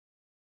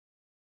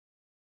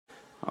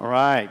All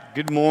right,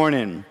 good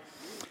morning.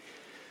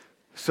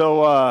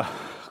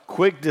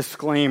 Quick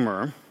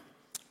disclaimer.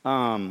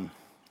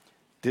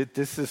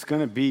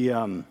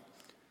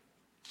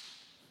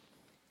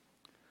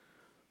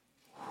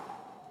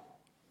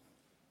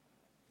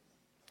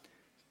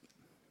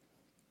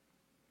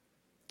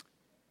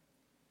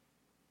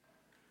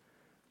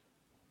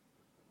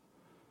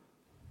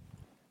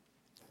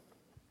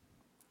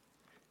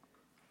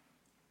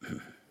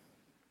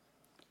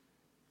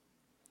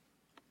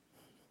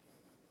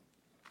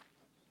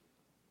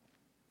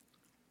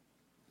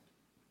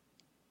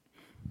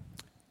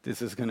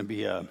 This is going to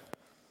be, a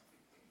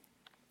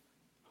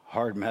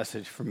hard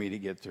message for me to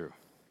get through.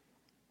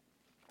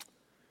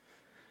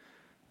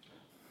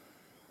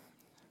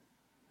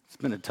 It's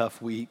been a tough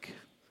week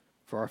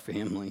for our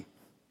family.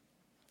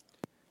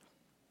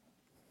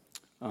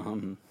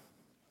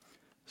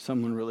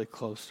 Someone really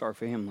close to our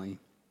family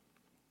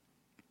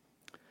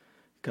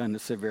got in a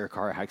severe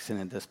car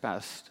accident this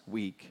past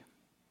week.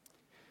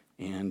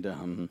 And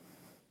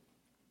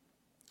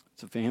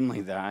it's a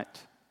family that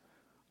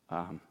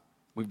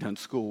we've done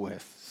school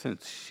with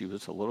since she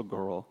was a little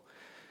girl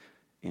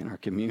in our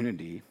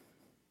community.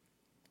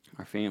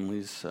 Our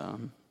family's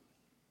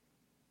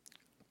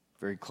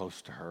very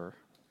close to her.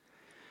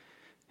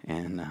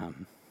 And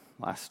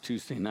last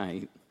Tuesday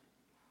night,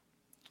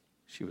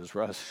 she was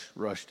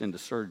rushed into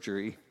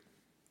surgery,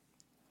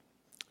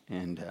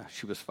 and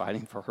she was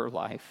fighting for her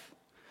life.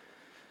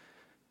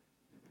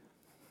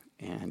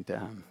 And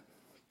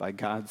by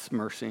God's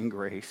mercy and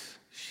grace,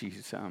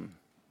 she's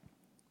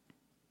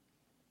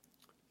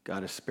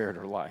God has spared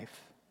her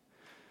life.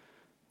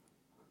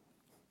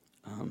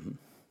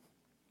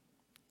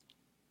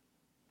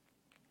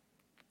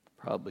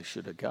 Probably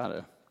should have got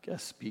a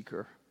guest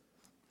speaker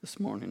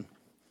this morning.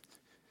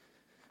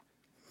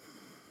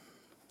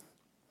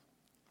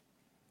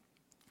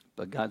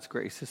 But God's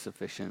grace is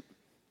sufficient.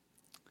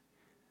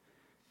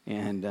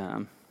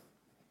 And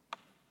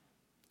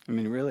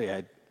really,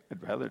 I'd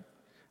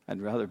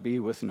rather be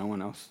with no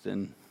one else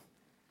than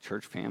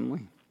church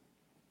family.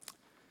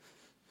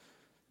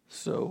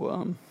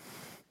 So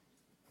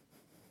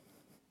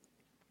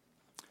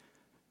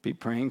be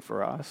praying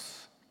for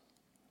us.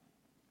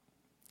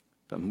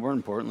 But more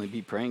importantly,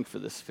 be praying for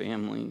this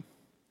family.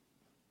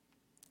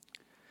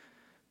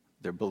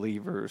 They're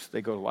believers.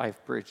 They go to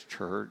Life Bridge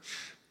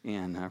Church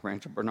in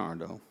Rancho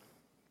Bernardo.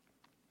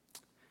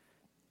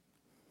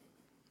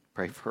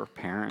 Pray for her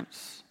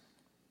parents,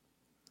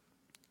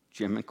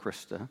 Jim and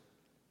Krista,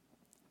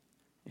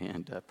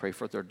 and pray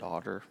for their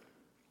daughter.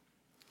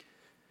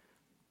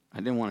 I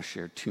didn't want to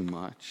share too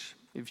much.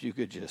 If you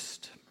could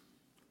just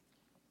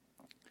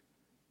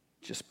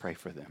pray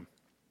for them,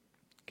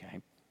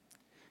 okay?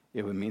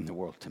 It would mean the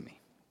world to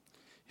me.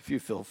 If you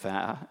feel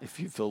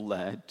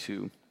led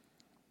to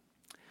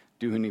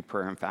do any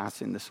prayer and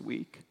fasting this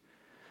week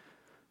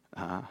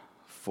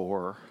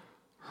for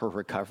her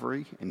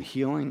recovery and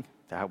healing,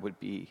 that would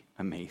be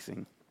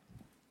amazing.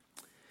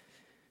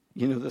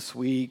 This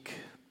week,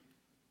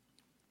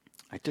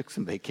 I took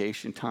some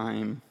vacation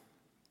time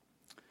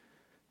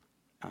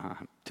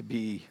to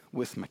be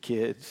with my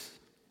kids.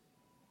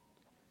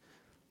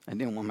 I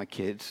didn't want my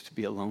kids to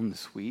be alone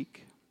this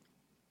week.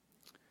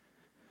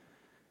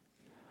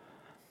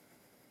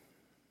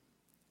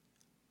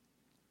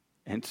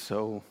 And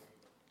so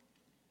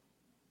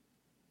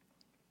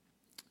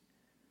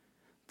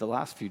the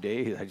last few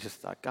days, I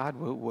just thought, God,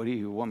 what do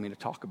you want me to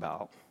talk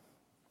about?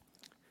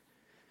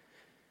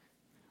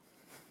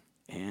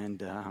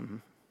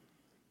 And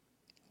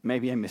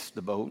maybe I missed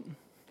the boat.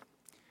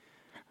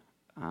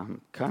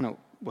 Kind of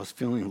was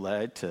feeling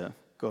led to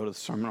go to the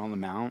Sermon on the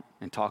Mount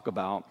and talk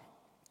about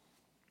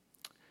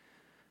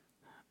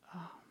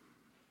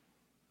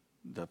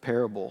the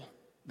parable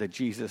that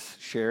Jesus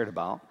shared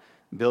about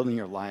building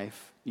your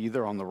life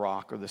either on the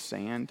rock or the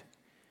sand.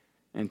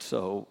 And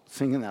so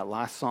singing that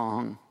last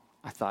song,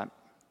 I thought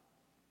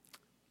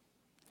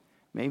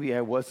maybe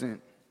I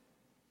wasn't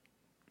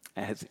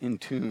as in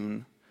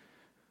tune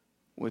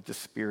with the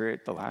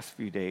Spirit the last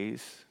few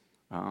days.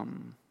 So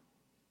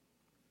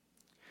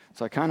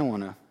I kind of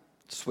want to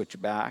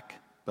switch back,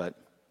 but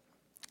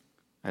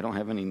I don't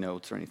have any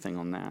notes or anything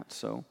on that.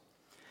 So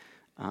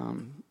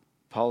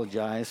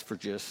apologize for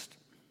just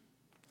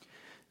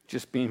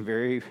being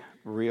very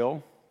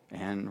real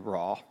and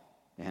raw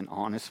and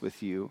honest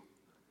with you.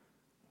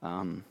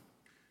 But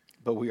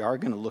we are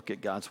going to look at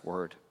God's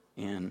Word,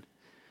 and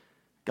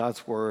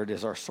God's Word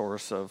is our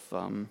source of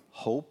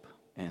hope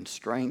and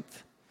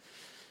strength,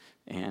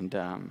 and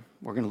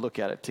we're going to look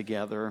at it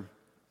together.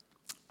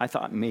 I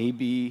thought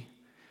maybe,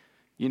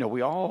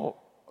 we all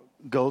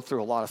go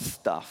through a lot of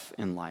stuff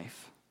in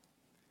life,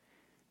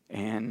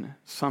 and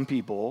some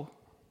people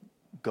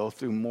go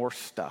through more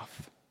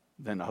stuff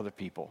than other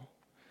people.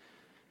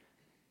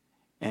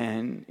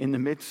 And in the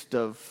midst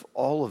of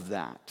all of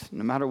that,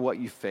 no matter what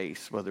you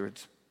face, whether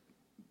it's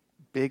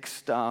big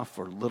stuff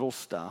or little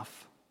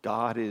stuff,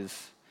 God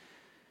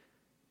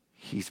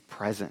He's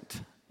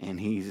present, and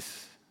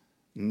He's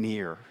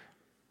near,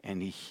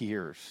 and He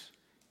hears,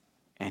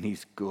 and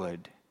He's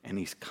good, and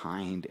he's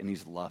kind, and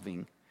he's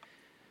loving.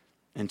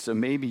 And so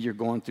maybe you're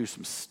going through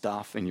some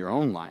stuff in your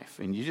own life,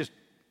 and you just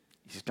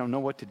don't know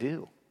what to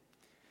do,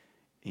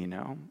 you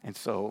know? And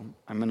so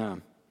I'm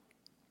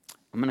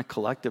gonna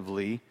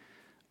collectively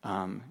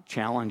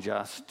challenge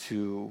us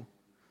to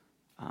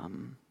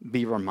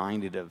be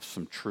reminded of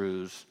some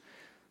truths.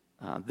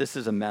 This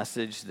is a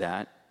message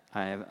that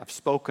I've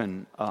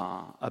spoken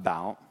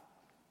about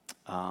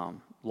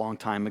long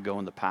time ago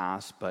in the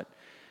past, but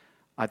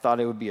I thought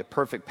it would be a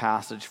perfect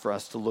passage for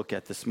us to look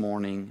at this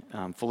morning,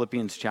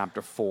 Philippians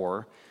chapter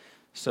 4.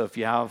 So if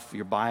you have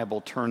your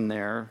Bible, turn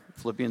there,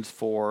 Philippians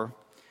 4,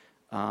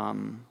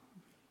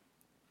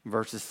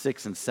 verses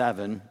 6 and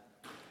 7.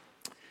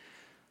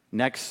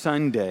 Next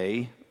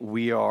Sunday,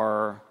 we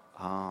are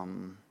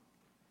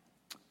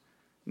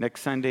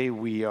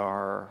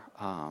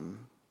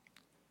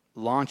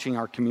launching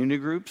our community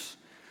groups,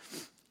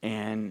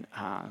 and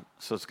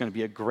so it's going to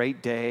be a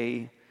great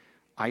day.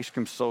 Ice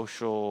cream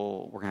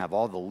social. We're going to have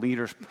all the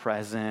leaders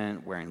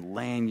present, wearing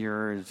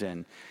lanyards,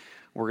 and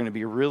we're going to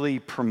be really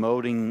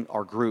promoting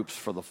our groups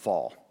for the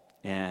fall.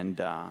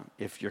 And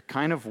if you're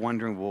kind of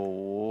wondering, well,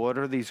 what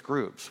are these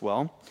groups?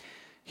 Well,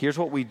 here's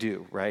what we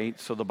do, right?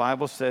 So the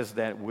Bible says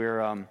that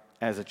we're,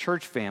 as a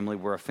church family,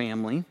 we're a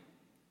family.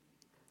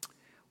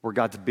 We're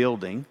God's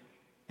building,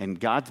 and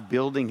God's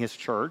building his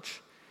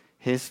church,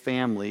 his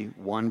family,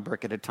 one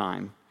brick at a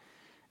time.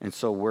 And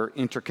so we're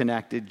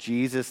interconnected.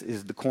 Jesus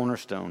is the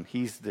cornerstone.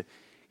 He's the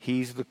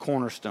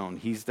cornerstone.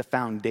 He's the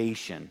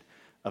foundation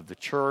of the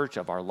church,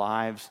 of our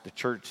lives. The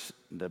church,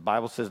 the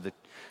Bible says that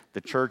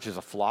the church is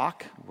a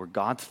flock. We're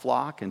God's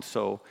flock. And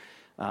so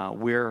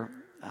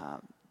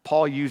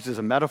Paul uses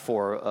a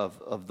metaphor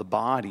of the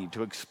body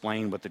to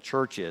explain what the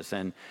church is.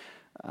 And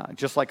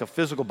just like a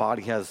physical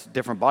body has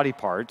different body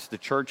parts, the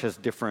church has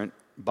different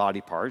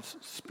body parts,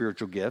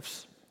 spiritual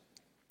gifts.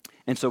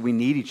 And so we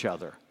need each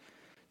other.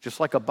 Just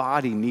like a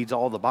body needs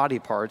all the body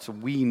parts,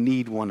 we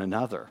need one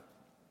another.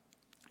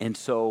 And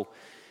so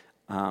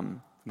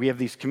we have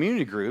these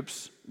community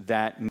groups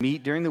that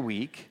meet during the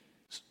week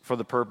for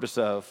the purpose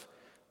of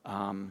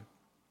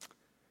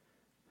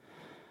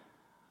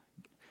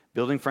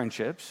building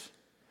friendships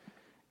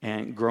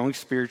and growing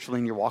spiritually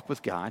in your walk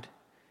with God.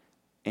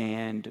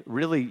 And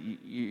really,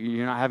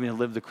 you're not having to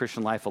live the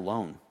Christian life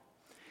alone.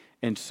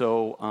 And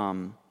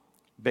so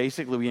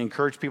basically, we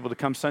encourage people to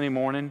come Sunday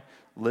morning,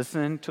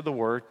 listen to the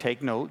word,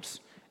 take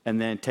notes,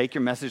 and then take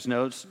your message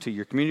notes to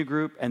your community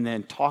group, and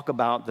then talk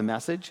about the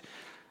message,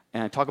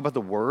 and talk about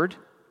the word,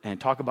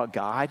 and talk about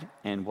God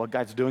and what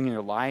God's doing in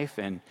your life,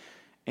 and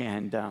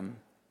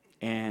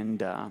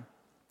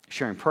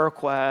sharing prayer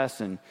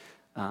requests. And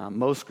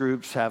most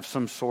groups have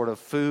some sort of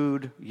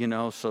food, you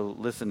know. So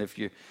listen,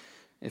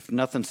 if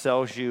nothing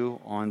sells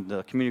you on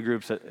the community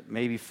groups,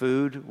 maybe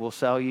food will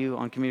sell you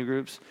on community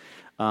groups.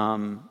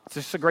 It's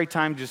just a great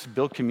time to just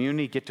build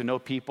community, get to know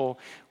people.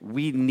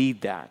 We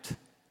need that.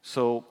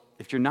 So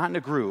if you're not in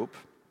a group,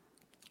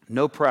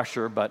 no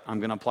pressure, but I'm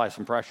going to apply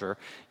some pressure.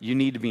 You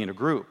need to be in a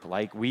group.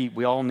 Like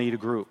we all need a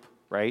group,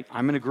 right?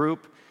 I'm in a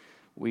group.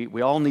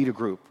 We all need a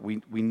group.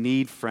 We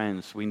need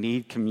friends. We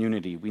need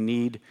community. We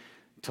need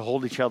to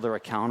hold each other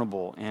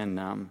accountable.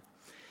 And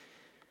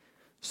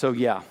so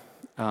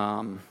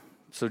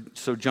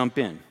jump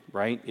in,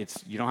 right?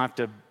 You don't have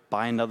to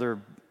buy another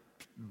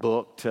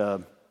book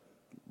to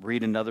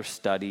read another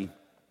study.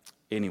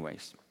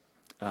 Anyways,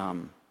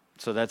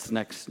 so that's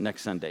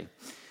next Sunday.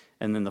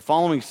 And then the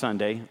following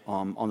Sunday,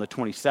 on the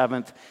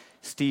 27th,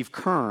 Steve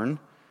Kern,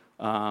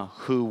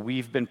 who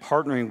we've been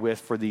partnering with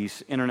for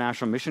these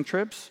international mission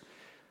trips,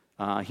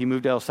 he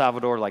moved to El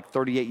Salvador like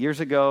 38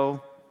 years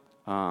ago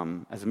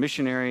as a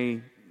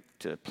missionary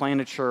to plant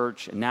a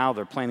church, and now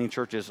they're planting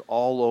churches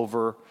all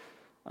over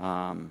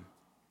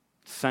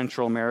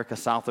Central America,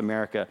 South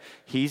America.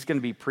 He's going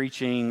to be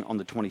preaching on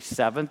the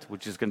 27th,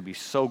 which is going to be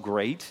so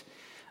great.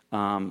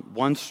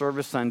 One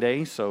service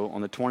Sunday, so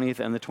on the 20th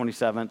and the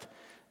 27th,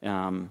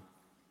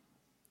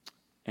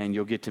 and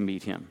you'll get to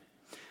meet him.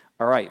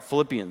 All right,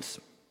 Philippians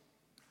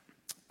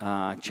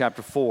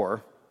chapter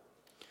 4,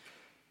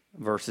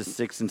 verses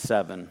 6 and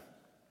 7.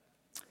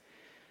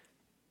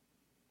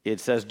 It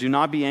says, "Do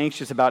not be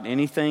anxious about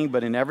anything,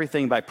 but in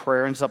everything by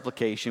prayer and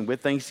supplication,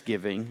 with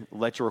thanksgiving,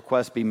 let your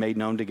requests be made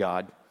known to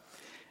God.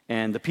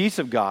 And the peace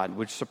of God,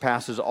 which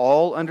surpasses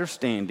all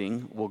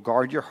understanding, will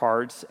guard your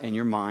hearts and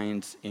your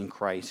minds in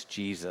Christ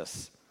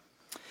Jesus."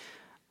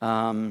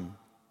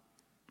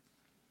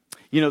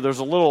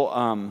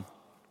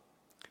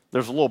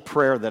 There's a little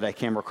prayer that I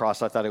came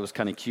across. I thought it was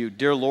kind of cute.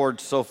 "Dear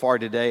Lord, so far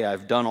today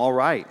I've done all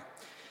right.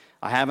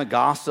 I haven't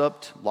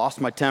gossiped,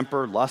 lost my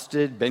temper,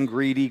 lusted, been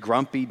greedy,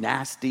 grumpy,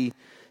 nasty,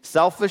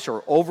 selfish,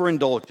 or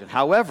overindulgent.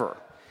 However,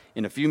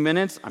 in a few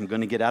minutes, I'm going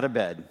to get out of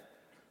bed.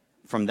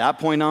 From that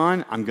point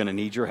on, I'm going to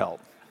need your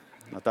help."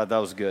 I thought that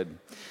was good.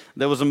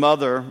 There was a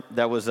mother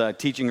that was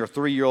teaching her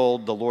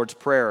 3-year-old the Lord's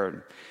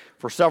Prayer.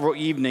 For several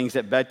evenings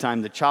at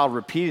bedtime, the child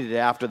repeated it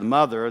after the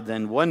mother.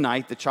 Then one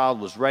night, the child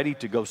was ready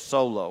to go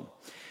solo.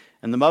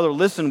 And the mother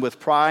listened with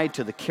pride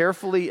to the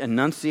carefully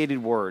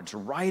enunciated words,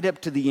 right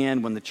up to the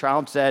end when the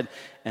child said,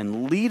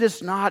 "And lead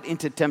us not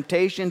into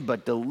temptation,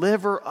 but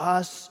deliver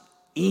us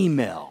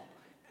evil."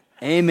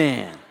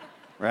 Amen.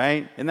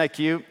 Right? Isn't that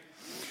cute?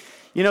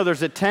 You know,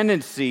 there's a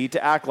tendency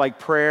to act like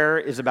prayer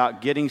is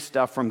about getting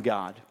stuff from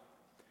God.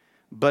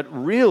 But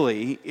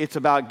really, it's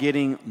about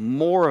getting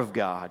more of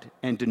God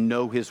and to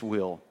know His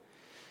will.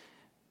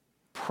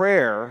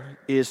 Prayer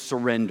is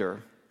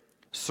surrender.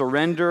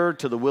 Surrender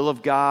to the will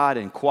of God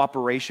and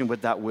cooperation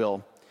with that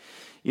will.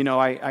 You know,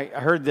 I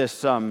heard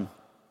this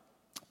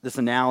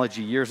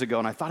analogy years ago,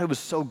 and I thought it was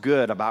so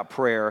good about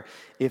prayer.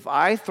 If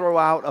I throw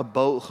out a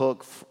boat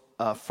hook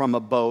from a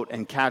boat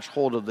and catch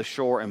hold of the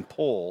shore and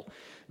pull,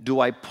 do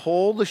I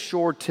pull the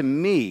shore to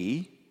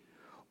me,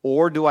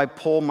 or do I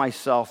pull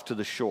myself to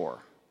the shore?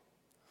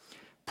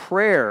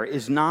 Prayer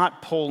is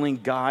not pulling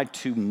God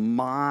to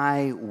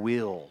my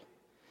will,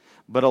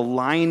 but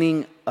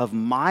aligning of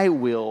my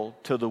will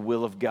to the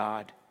will of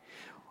God.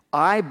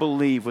 I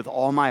believe with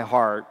all my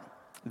heart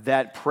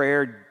that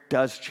prayer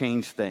does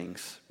change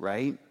things,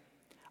 right?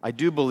 I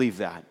do believe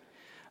that.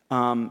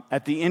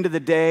 At the end of the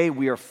day,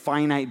 we are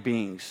finite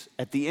beings.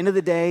 At the end of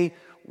the day,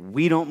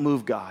 we don't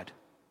move God.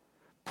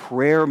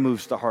 Prayer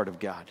moves the heart of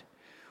God.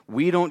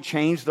 We don't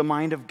change the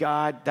mind of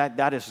God.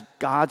 That is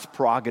God's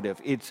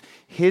prerogative. It's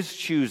His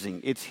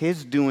choosing. It's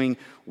His doing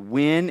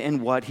when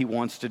and what He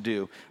wants to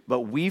do.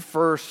 But we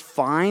first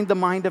find the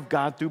mind of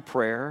God through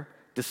prayer,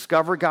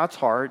 discover God's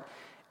heart,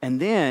 and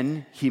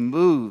then He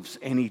moves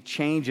and He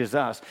changes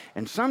us.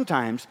 And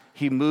sometimes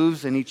He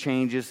moves and He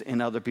changes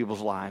in other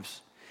people's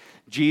lives.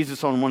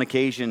 Jesus, on one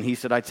occasion, He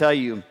said, "I tell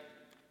you,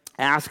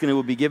 ask and it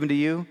will be given to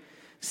you.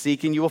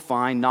 Seek and you will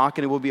find. Knock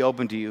and it will be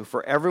opened to you.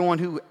 For everyone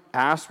who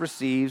asks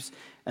receives,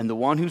 and the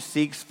one who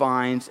seeks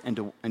finds, and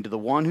to the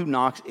one who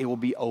knocks it will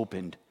be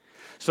opened."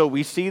 So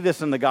we see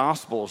this in the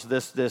Gospels,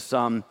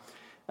 the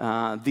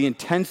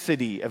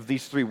intensity of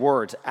these three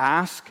words: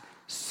 ask,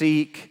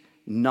 seek,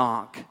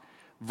 knock.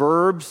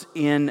 Verbs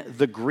in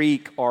the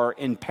Greek are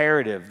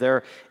imperative.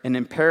 They're an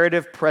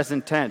imperative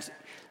present tense.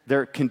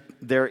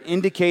 They're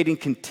indicating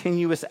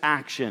continuous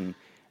action.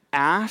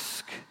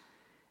 Ask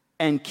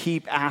and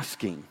keep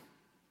asking.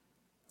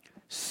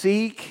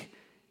 Seek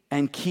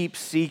and keep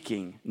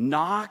seeking.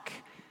 Knock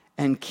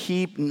and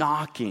keep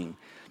knocking.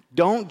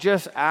 Don't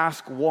just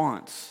ask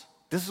once.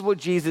 This is what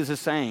Jesus is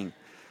saying.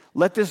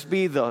 Let this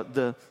be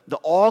the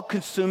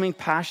all-consuming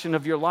passion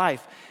of your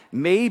life.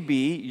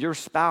 Maybe your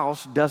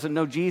spouse doesn't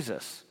know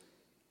Jesus.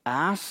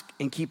 Ask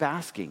and keep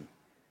asking.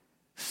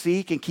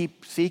 Seek and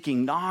keep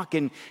seeking. Knock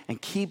and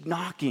keep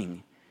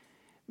knocking.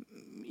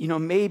 You know,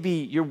 maybe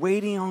you're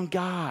waiting on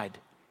God,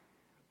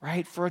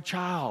 right, for a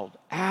child.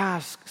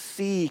 Ask,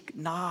 seek,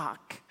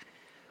 knock.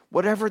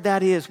 Whatever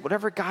that is,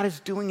 whatever God is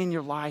doing in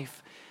your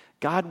life,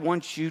 God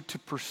wants you to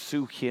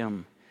pursue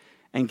Him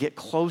and get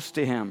close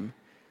to Him.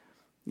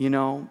 You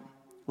know,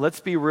 let's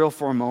be real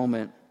for a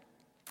moment.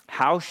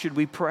 How should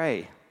we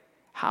pray?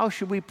 How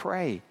should we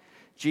pray?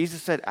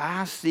 Jesus said,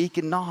 ask, seek,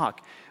 and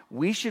knock.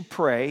 We should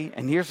pray,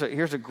 and here's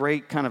a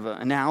great kind of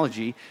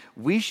analogy.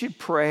 We should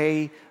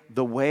pray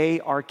the way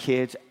our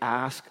kids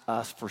ask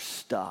us for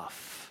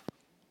stuff,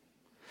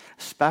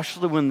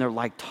 especially when they're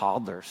like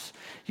toddlers.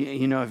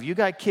 You know, if you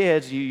got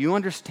kids, you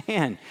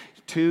understand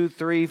 2,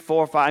 3,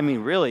 4, 5, I mean,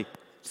 really,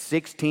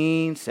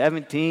 16,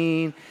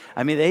 17.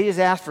 I mean, they just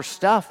ask for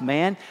stuff,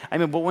 man. I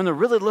mean, but when they're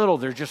really little,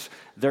 they're just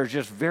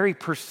very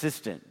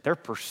persistent. They're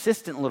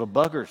persistent little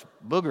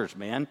boogers,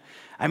 man.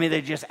 I mean,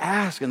 they just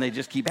ask and they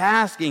just keep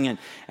asking,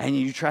 and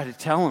you try to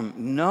tell them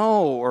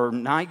no or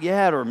not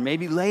yet or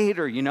maybe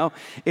later, you know.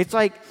 It's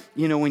like,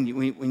 you know, when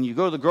you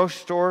go to the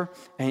grocery store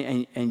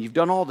and you've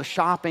done all the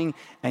shopping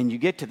and you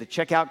get to the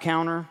checkout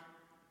counter,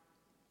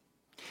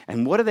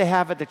 and what do they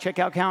have at the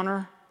checkout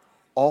counter?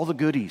 All the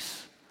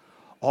goodies.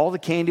 All the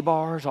candy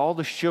bars, all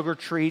the sugar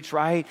treats,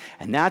 right?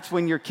 And that's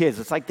when your kids,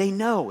 it's like they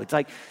know. It's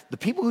like the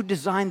people who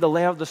designed the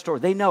layout of the store,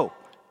 they know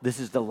this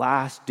is the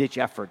last ditch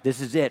effort. This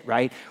is it,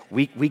 right?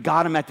 We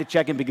got them at the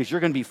check-in because you're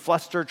going to be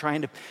flustered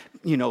trying to,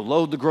 you know,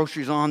 load the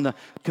groceries on the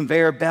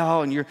conveyor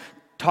belt, and you're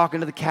talking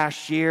to the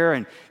cashier,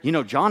 and, you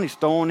know, Johnny's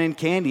throwing in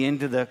candy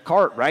into the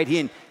cart,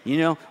 right?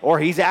 Or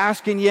he's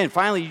asking you, and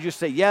finally you just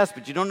say yes,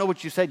 but you don't know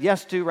what you said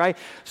yes to, right?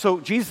 So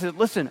Jesus said,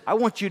 listen, I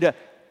want you to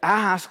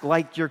ask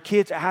like your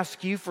kids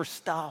ask you for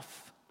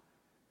stuff.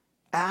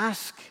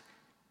 Ask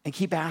and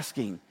keep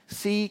asking.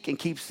 Seek and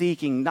keep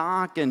seeking.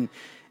 Knock and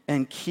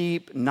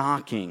keep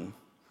knocking.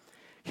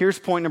 Here's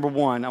point number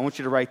 1. I want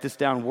you to write this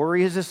down.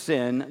 Worry is a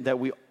sin that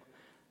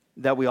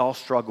we all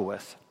struggle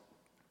with.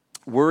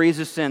 Worry is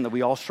a sin that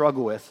we all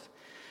struggle with.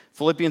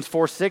 Philippians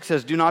 4:6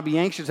 says, do not be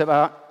anxious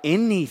about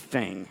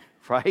anything,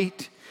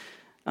 right?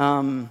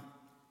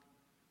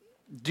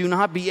 Do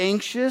not be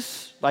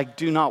anxious, like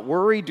do not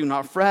worry, do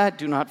not fret,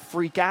 do not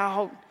freak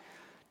out.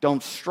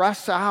 Don't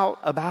stress out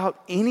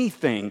about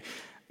anything.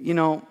 You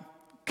know,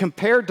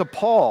 compared to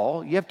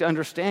Paul, you have to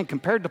understand,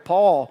 compared to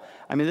Paul,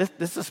 I mean,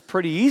 this is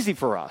pretty easy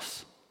for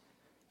us.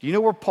 Do you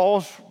know where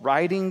Paul's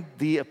writing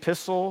the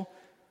epistle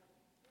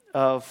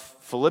of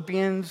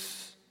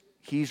Philippians?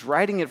 He's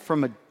writing it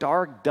from a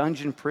dark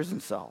dungeon prison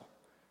cell.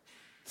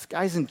 This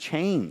guy's in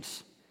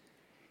chains.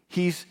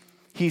 He's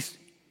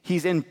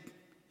in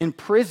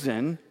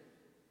prison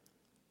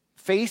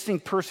facing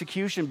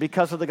persecution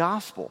because of the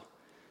gospel,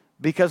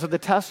 because of the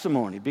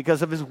testimony,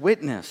 because of his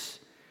witness,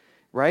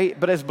 right?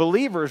 But as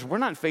believers, we're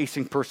not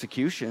facing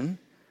persecution.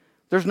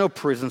 There's no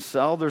prison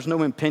cell. There's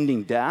no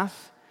impending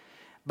death.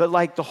 But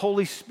like the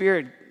Holy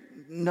Spirit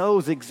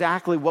knows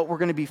exactly what we're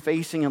going to be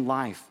facing in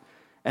life.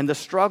 And the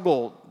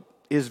struggle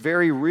is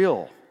very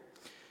real.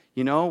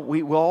 You know,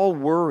 we all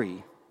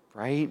worry,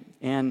 right?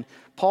 And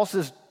Paul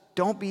says,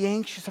 don't be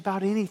anxious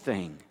about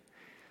anything.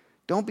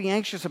 Don't be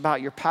anxious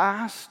about your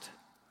past.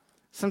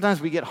 Sometimes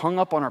we get hung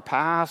up on our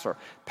past or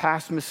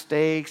past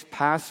mistakes,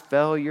 past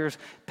failures,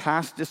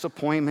 past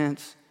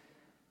disappointments.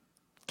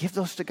 Give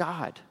those to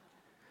God.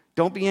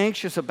 Don't be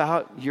anxious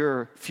about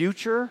your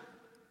future,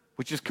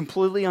 which is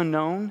completely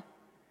unknown,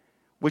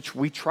 which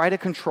we try to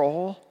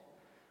control.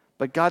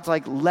 But God's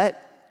like,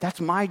 that's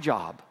my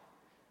job.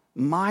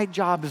 My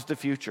job is the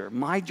future.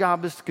 My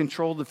job is to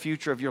control the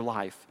future of your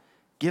life.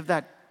 Give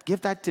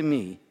that to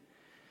me.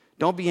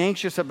 Don't be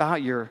anxious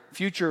about your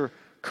future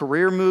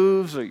career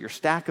moves or your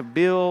stack of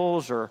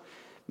bills or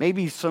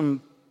maybe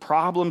some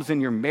problems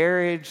in your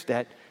marriage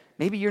that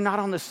maybe you're not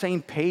on the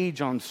same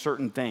page on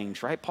certain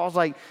things, right? Paul's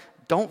like,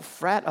 don't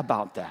fret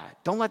about that.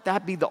 Don't let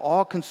that be the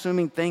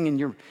all-consuming thing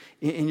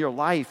in your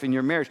life, in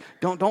your marriage.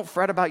 Don't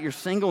fret about your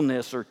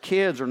singleness or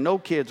kids or no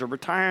kids or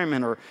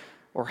retirement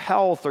or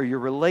health or your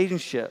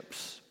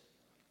relationships.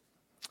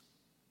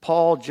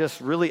 Paul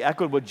just really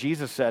echoed what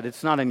Jesus said.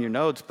 It's not in your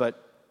notes,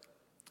 but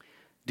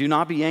do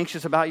not be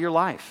anxious about your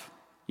life.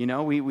 You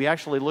know, we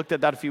actually looked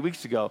at that a few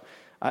weeks ago.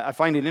 I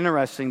find it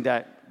interesting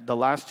that the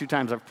last 2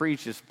 times I've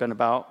preached, it's been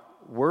about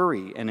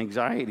worry and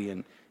anxiety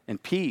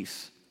and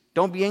peace.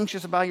 Don't be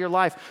anxious about your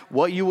life,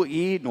 what you will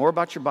eat, nor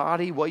about your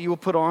body, what you will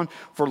put on.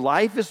 For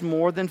life is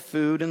more than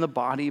food and the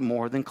body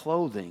more than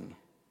clothing.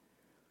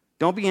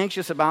 Don't be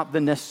anxious about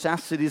the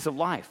necessities of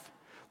life.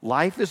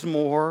 Life is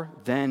more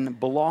than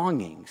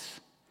belongings.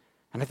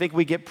 And I think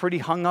we get pretty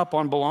hung up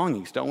on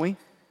belongings, don't we?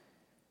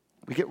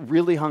 We get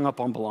really hung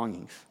up on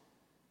belongings.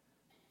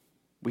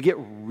 We get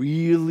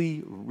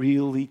really,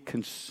 really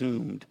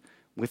consumed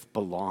with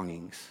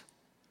belongings.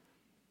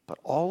 But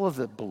all of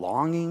the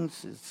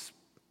belongings, it's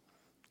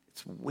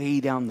way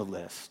down the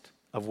list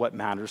of what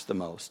matters the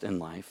most in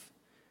life.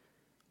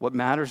 What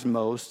matters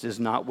most is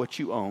not what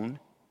you own.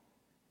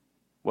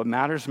 What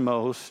matters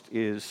most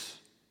is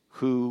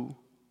who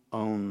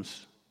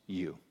owns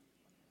you.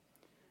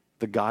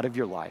 The God of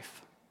your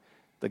life,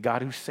 the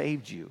God who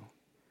saved you,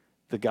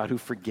 the God who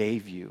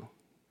forgave you,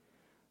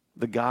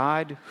 the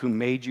God who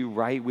made you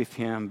right with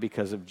him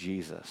because of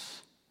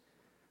Jesus,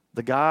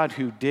 the God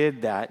who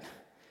did that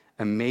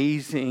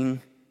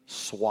amazing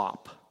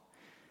swap.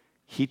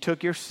 He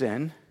took your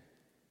sin,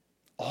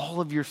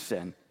 all of your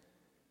sin,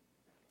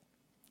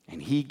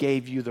 and he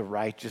gave you the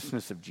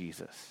righteousness of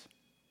Jesus.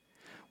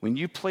 When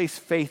you place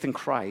faith in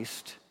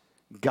Christ,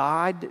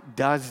 God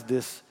does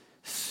this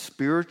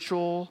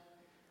spiritual,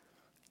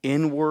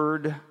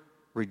 inward,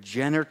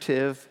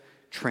 regenerative,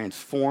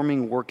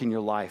 transforming work in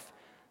your life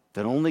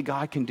that only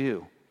God can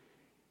do.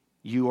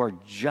 You are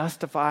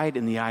justified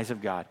in the eyes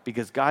of God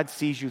because God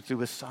sees you through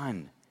his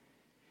Son.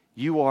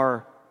 You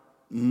are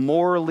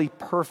morally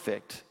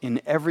perfect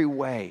in every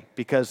way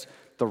because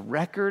the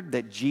record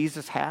that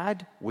Jesus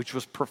had, which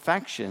was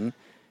perfection,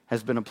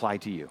 has been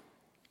applied to you.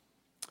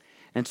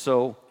 And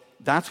so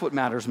that's what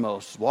matters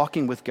most,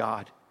 walking with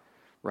God,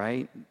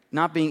 right?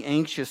 Not being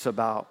anxious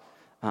about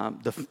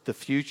the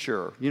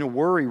future. You know,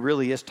 worry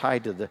really is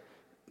tied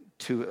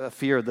to a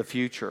fear of the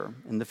future.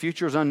 And the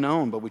future is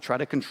unknown, but we try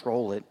to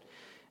control it.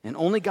 And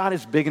only God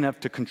is big enough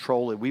to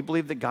control it. We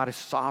believe that God is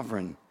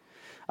sovereign.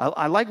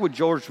 I like what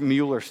George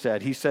Mueller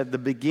said. He said, the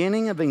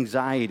beginning of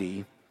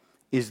anxiety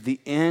is the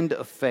end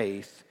of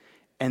faith,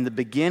 and the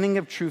beginning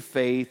of true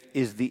faith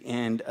is the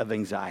end of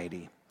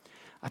anxiety.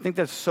 I think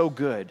that's so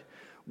good.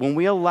 When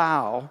we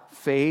allow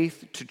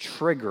faith to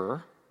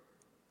trigger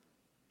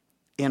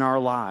in our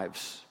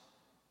lives,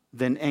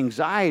 then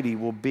anxiety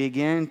will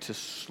begin to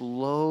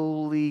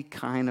slowly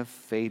kind of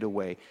fade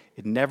away.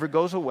 It never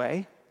goes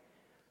away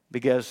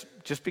because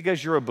just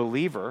because you're a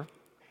believer,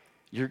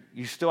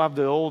 you still have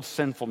the old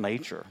sinful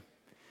nature.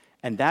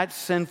 And that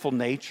sinful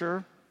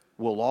nature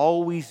will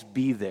always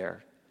be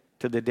there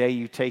to the day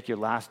you take your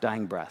last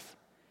dying breath.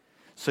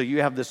 So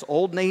you have this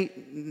old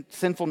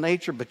sinful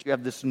nature, but you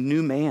have this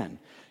new man.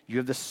 You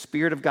have the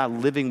Spirit of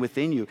God living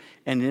within you.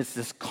 And it's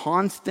this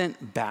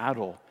constant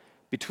battle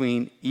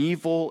between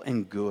evil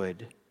and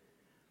good,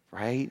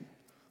 right?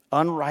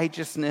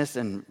 Unrighteousness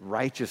and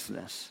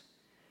righteousness.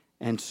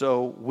 And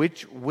so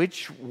which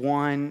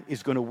one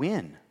is going to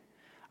win?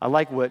 I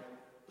like what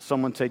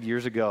someone said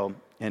years ago,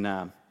 and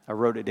I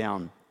wrote it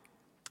down.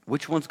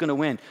 Which one's going to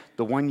win?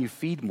 The one you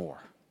feed more.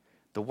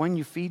 The one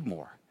you feed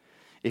more.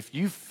 If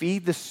you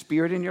feed the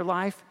Spirit in your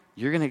life,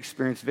 you're going to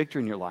experience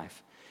victory in your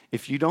life.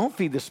 If you don't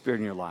feed the Spirit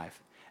in your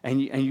life,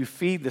 and you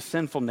feed the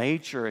sinful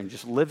nature and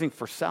just living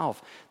for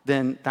self,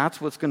 then that's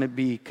what's going to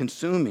be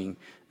consuming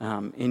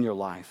in your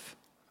life.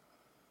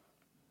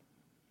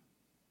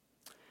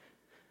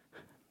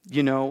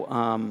 You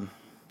know,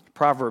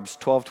 Proverbs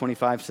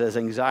 12:25 says,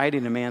 anxiety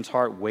in a man's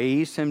heart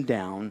weighs him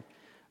down,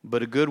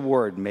 but a good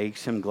word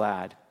makes him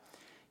glad.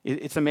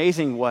 It's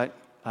amazing what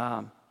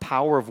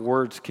power of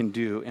words can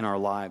do in our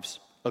lives.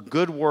 A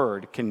good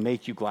word can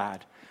make you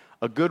glad.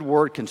 A good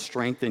word can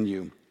strengthen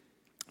you.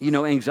 You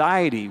know,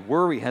 anxiety,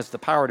 worry has the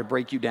power to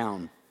break you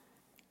down.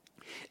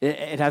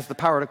 It has the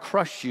power to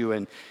crush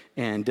you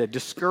and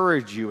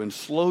discourage you and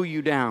slow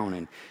you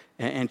down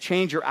and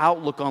change your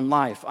outlook on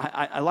life.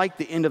 I like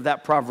the end of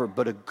that proverb,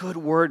 but a good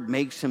word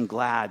makes him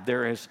glad.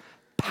 There is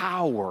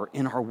power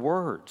in our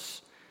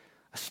words,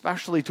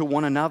 especially to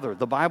one another.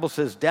 The Bible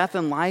says death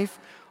and life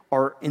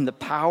are in the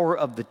power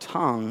of the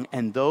tongue,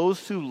 and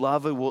those who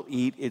love it will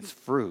eat its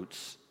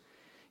fruits.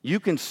 You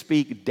can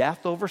speak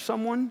death over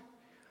someone,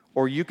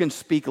 or you can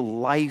speak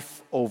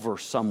life over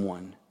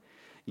someone.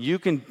 You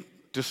can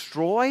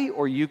destroy,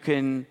 or you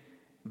can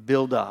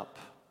build up.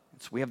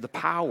 So we have the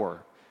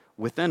power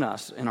within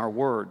us in our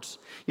words.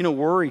 You know,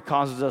 worry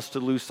causes us to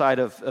lose sight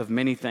of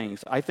many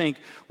things. I think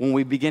when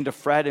we begin to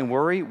fret and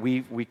worry,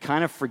 we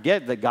kind of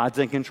forget that God's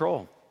in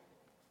control.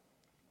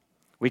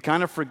 We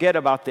kind of forget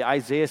about the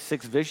Isaiah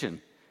 6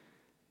 vision.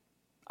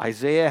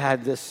 Isaiah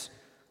had this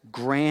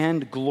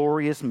grand,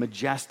 glorious,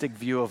 majestic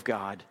view of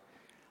God,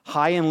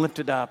 high and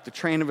lifted up, the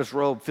train of his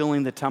robe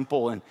filling the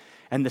temple,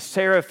 and the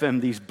seraphim,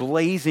 these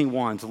blazing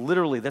ones,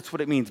 literally, that's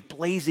what it means,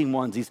 blazing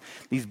ones,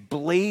 these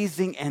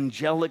blazing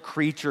angelic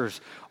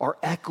creatures are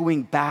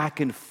echoing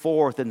back and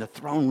forth in the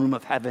throne room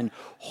of heaven.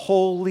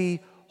 Holy,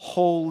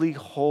 holy,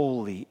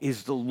 holy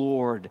is the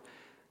Lord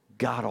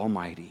God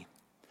Almighty.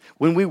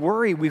 When we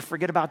worry, we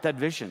forget about that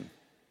vision.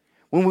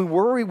 When we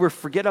worry, we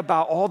forget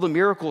about all the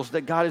miracles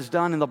that God has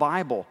done in the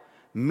Bible.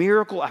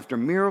 Miracle after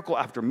miracle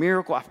after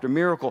miracle after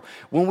miracle.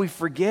 When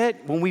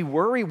we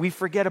worry, we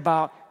forget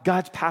about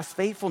God's past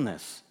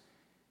faithfulness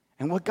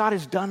and what God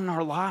has done in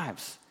our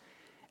lives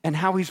and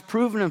how he's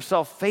proven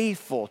himself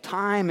faithful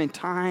time and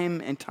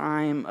time and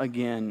time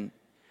again.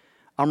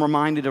 I'm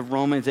reminded of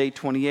Romans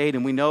 8:28,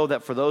 and we know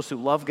that for those who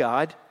love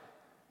God,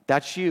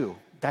 that's you,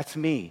 that's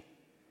me.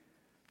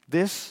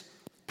 This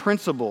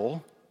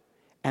principle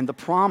and the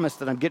promise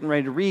that I'm getting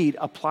ready to read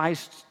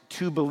applies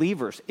to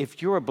believers.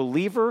 If you're a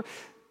believer,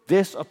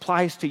 this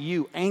applies to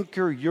you.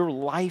 Anchor your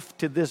life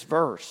to this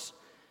verse.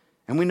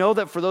 And we know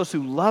that for those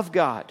who love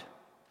God,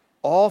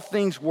 all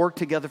things work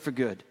together for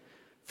good,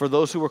 for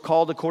those who are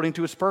called according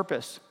to his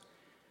purpose.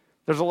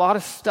 There's a lot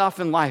of stuff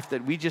in life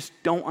that we just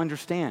don't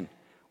understand.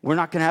 We're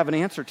not going to have an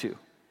answer to.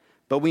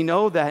 But we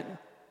know that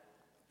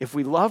if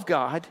we love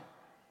God,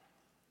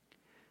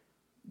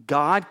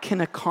 God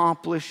can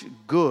accomplish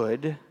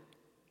good.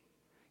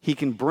 He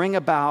can bring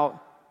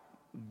about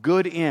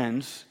good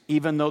ends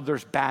even though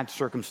there's bad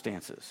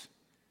circumstances.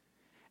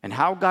 And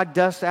how God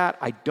does that,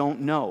 I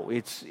don't know.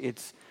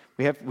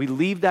 We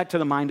leave that to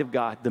the mind of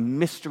God, the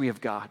mystery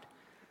of God,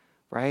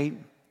 right?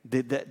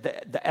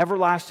 The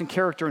everlasting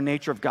character and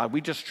nature of God.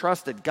 We just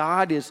trust that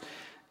God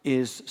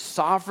is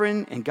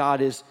sovereign and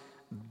God is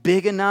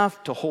big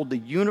enough to hold the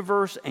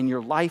universe and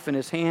your life in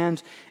his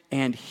hands,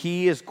 and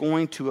he is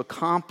going to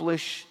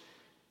accomplish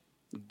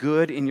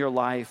good in your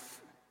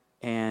life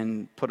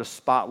and put a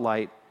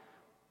spotlight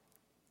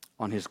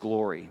on his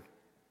glory.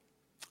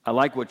 I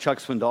like what Chuck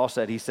Swindoll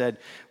said. He said,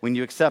 when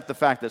you accept the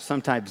fact that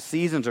sometimes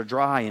seasons are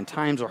dry and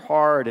times are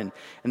hard and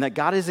that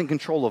God is in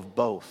control of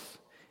both,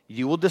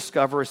 you will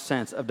discover a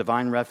sense of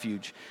divine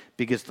refuge,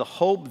 because the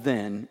hope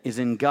then is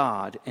in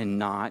God and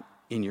not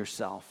in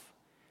yourself.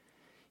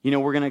 You know,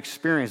 we're going to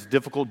experience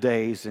difficult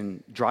days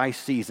and dry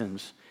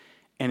seasons,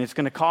 and it's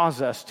going to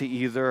cause us to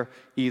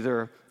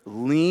either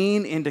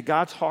lean into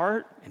God's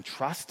heart and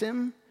trust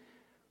him,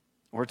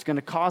 or it's going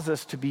to cause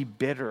us to be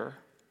bitter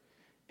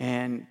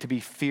and to be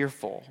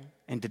fearful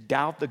and to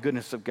doubt the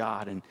goodness of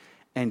God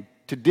and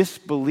to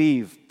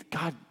disbelieve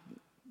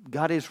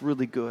God is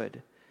really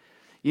good.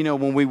 You know,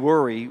 when we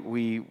worry,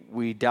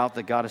 we doubt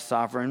that God is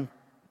sovereign.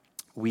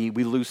 We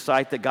lose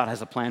sight that God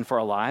has a plan for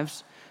our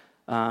lives.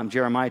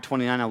 Jeremiah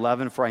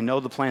 29:11, for I know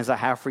the plans I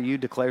have for you,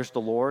 declares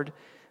the Lord,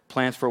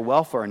 plans for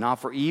welfare, not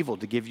for evil,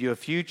 to give you a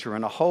future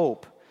and a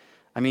hope.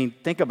 I mean,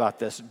 think about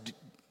this.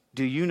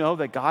 Do you know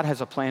that God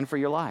has a plan for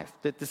your life?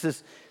 That this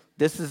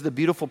is the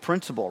beautiful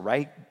principle,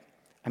 right?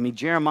 I mean,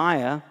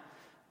 Jeremiah,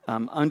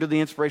 under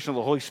the inspiration of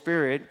the Holy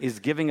Spirit, is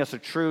giving us a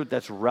truth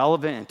that's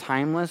relevant and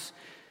timeless.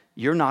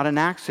 You're not an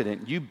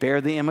accident. You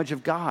bear the image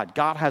of God.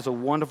 God has a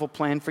wonderful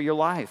plan for your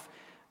life.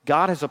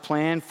 God has a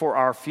plan for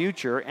our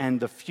future, and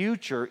the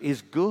future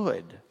is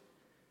good.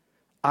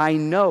 I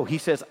know, he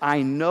says,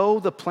 I know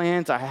the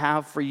plans I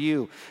have for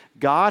you.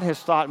 God has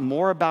thought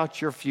more about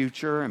your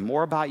future and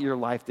more about your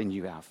life than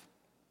you have.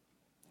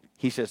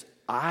 He says,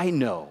 I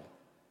know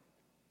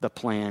the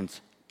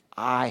plans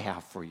I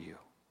have for you.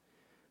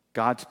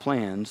 God's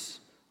plans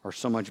are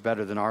so much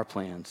better than our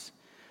plans.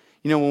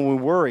 You know, when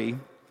we worry,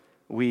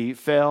 we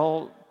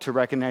fail to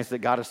recognize that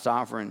God is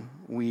sovereign.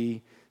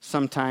 We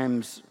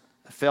sometimes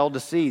fail to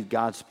see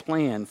God's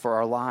plan for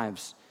our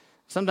lives.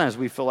 Sometimes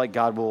we feel like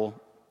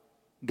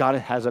God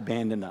has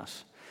abandoned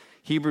us.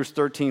 Hebrews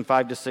 13,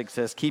 5-6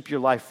 says, keep your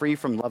life free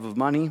from love of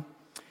money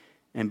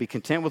and be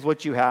content with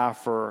what you have,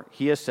 for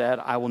he has said,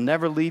 I will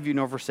never leave you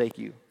nor forsake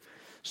you.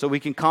 So we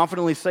can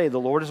confidently say, the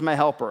Lord is my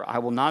helper. I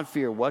will not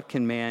fear. What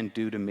can man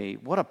do to me?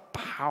 What a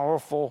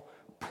powerful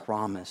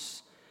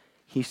promise.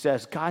 He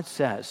says, God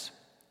says,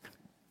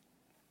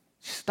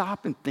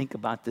 stop and think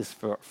about this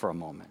for a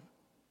moment.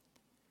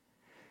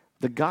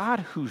 The God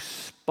who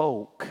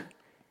spoke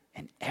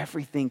and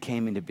everything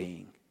came into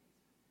being,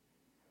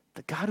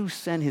 the God who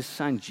sent his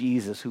son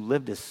Jesus, who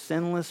lived a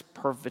sinless,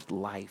 perfect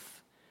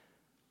life,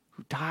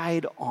 who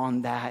died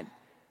on that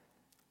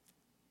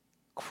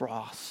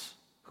cross,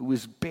 who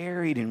was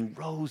buried and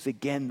rose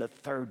again the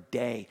third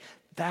day,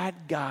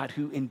 that God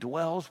who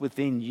indwells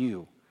within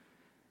you,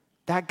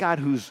 that God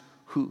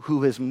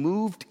who has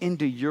moved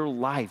into your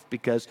life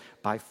because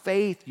by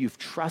faith you've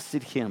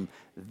trusted him,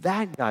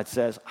 that God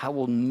says, I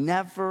will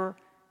never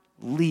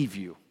leave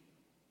you.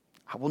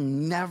 I will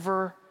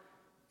never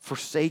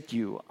forsake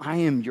you. I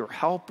am your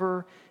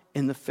helper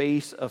in the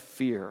face of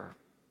fear.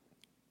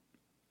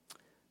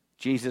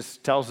 Jesus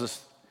tells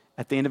us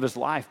at the end of his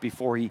life,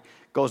 before he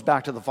goes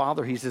back to the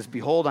Father, he says,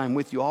 behold, I'm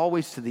with you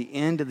always to the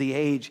end of the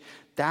age.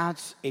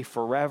 That's a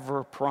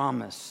forever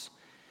promise.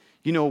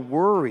 You know,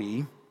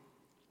 worry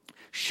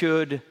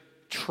should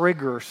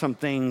trigger some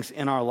things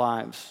in our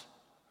lives.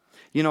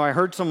 You know, I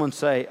heard someone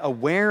say,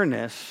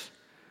 awareness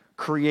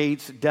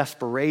creates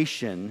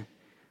desperation,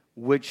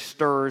 which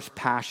stirs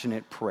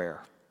passionate prayer.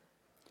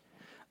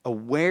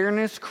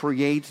 Awareness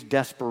creates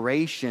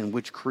desperation,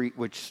 which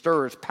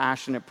stirs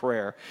passionate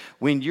prayer.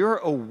 When you're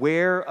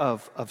aware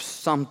of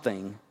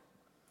something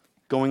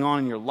going on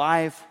in your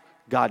life,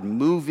 God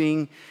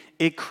moving,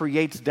 it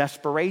creates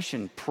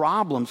desperation.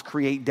 Problems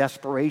create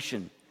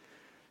desperation.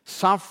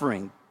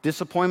 Suffering,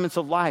 disappointments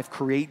of life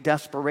create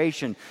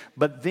desperation.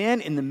 But then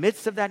in the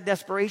midst of that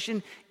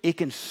desperation, it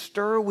can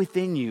stir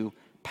within you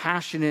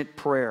passionate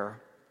prayer.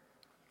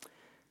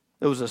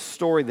 There was a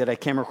story that I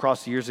came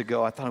across years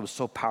ago. I thought it was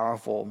so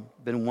powerful.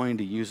 Been wanting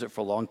to use it for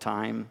a long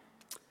time.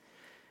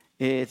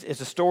 It's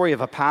a story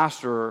of a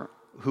pastor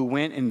who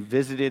went and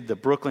visited the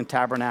Brooklyn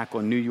Tabernacle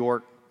in New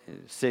York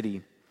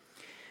City.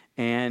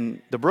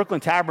 And the Brooklyn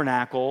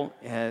Tabernacle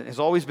has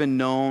always been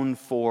known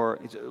for,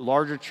 it's a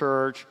larger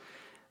church.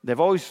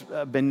 They've always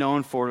been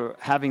known for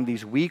having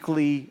these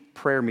weekly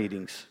prayer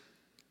meetings.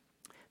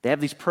 They have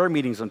these prayer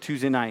meetings on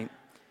Tuesday night.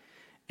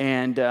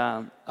 And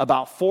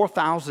about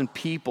 4,000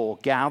 people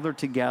gather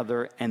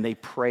together and they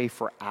pray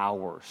for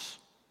hours.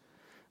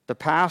 The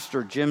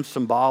pastor, Jim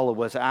Cymbala,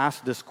 was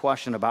asked this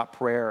question about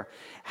prayer.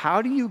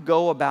 How do you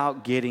go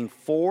about getting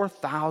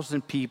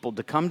 4,000 people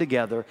to come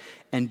together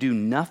and do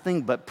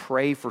nothing but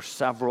pray for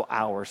several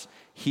hours?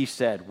 He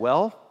said,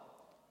 well,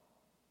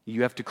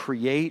 you have to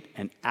create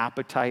an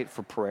appetite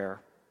for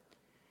prayer.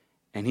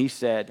 And he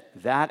said,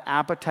 that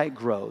appetite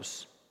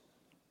grows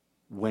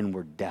when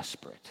we're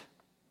desperate.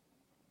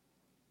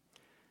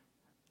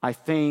 I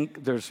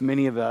think there's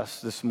many of us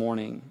this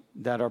morning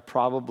that are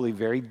probably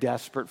very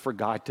desperate for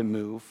God to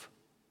move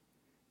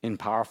in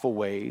powerful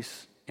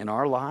ways in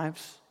our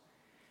lives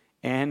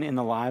and in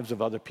the lives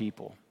of other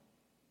people.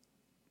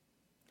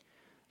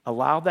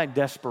 Allow that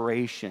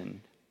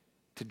desperation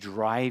to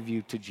drive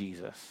you to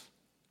Jesus.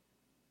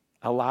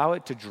 Allow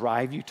it to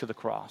drive you to the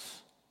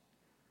cross.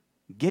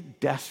 Get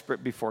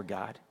desperate before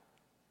God.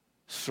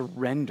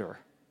 Surrender,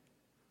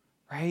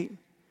 right?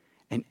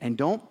 And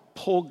don't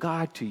pull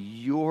God to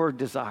your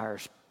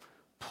desires.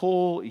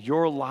 Pull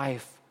your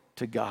life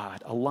to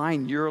God.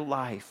 Align your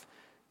life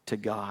to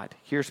God.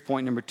 Here's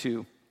point number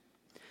 2.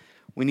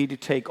 We need to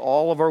take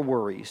all of our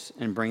worries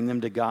and bring them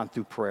to God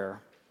through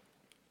prayer.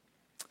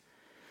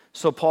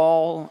 So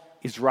Paul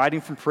is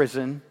writing from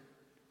prison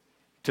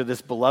to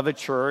this beloved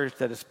church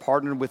that has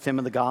partnered with him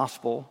in the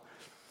gospel.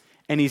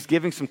 And he's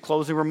giving some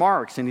closing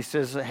remarks. And he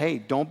says, hey,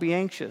 don't be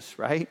anxious,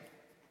 right?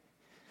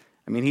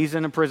 I mean, he's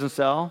in a prison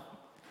cell,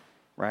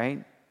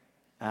 right?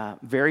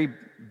 Very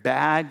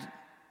bad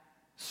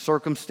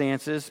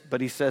circumstances,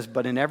 but he says,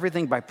 but in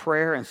everything by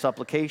prayer and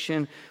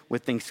supplication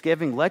with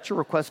thanksgiving, let your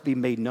requests be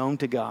made known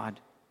to God.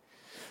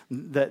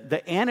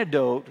 The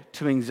antidote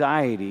to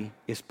anxiety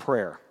is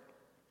prayer.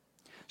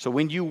 So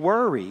when you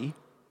worry,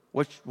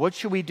 what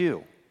should we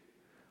do?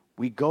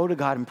 We go to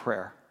God in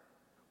prayer.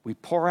 We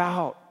pour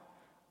out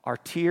our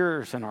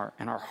tears and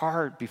our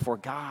heart before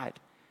God.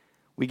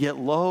 We get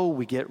low,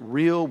 we get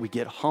real, we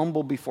get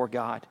humble before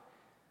God.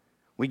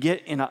 We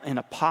get in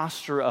a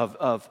posture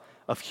of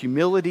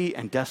humility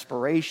and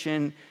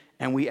desperation,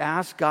 and we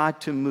ask God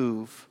to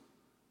move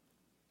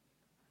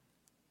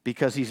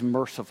because he's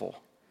merciful,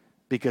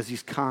 because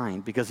he's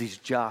kind, because he's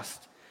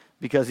just,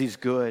 because he's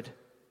good.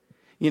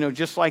 You know,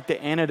 just like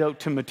the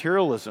antidote to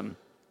materialism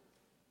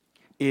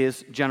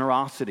is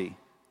generosity.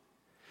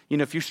 You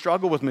know, if you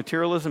struggle with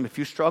materialism, if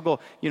you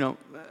struggle, I've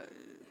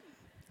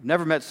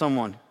never met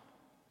someone,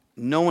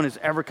 no one has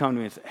ever come to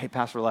me and said, hey,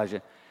 Pastor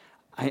Elijah,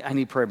 I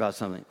need prayer about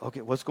something.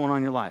 Okay, what's going on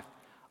in your life?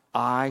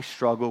 I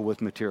struggle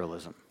with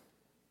materialism.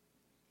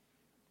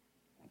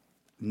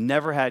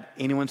 Never had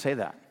anyone say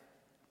that.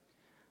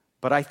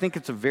 But I think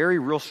it's a very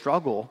real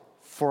struggle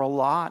for a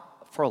lot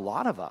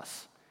of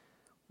us.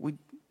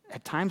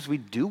 At times we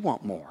do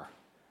want more.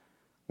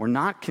 We're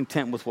not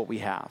content with what we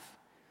have.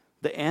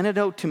 The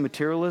antidote to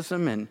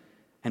materialism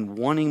and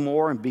wanting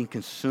more and being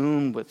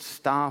consumed with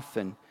stuff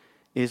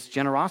is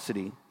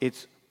generosity.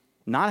 It's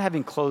not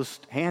having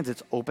closed hands,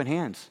 it's open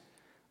hands.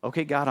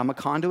 Okay, God, I'm a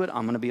conduit.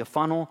 I'm going to be a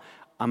funnel.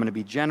 I'm going to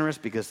be generous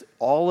because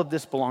all of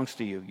this belongs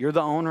to you. You're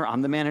the owner.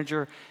 I'm the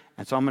manager.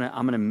 And so I'm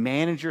going to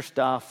manage your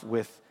stuff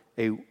with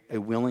a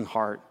willing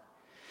heart.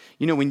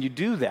 You know, when you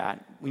do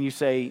that, when you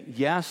say,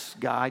 yes,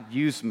 God,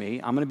 use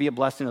me, I'm going to be a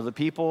blessing to the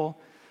people,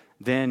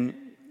 then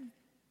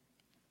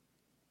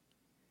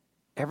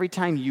every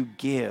time you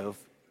give,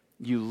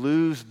 you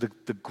lose the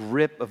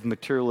grip of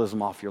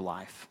materialism off your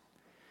life.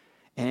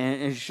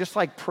 And it's just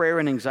like prayer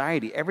and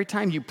anxiety. Every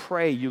time you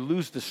pray, you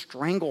lose the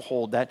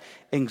stranglehold that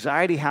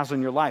anxiety has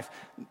on your life.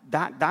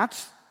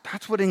 That's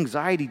what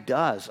anxiety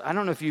does. I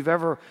don't know if you've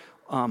ever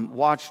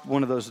watched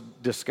one of those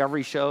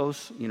discovery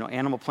shows, you know,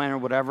 Animal Planet or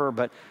whatever,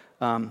 but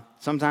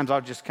sometimes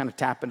I'll just kind of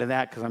tap into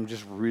that because I'm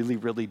just really,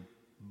 really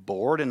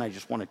bored and I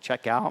just want to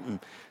check out and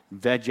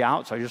veg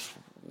out. So I just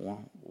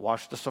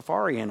watch the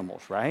safari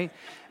animals, right?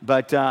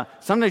 But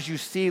sometimes you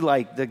see,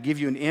 like, they give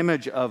you an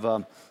image of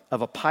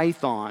a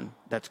python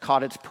that's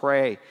caught its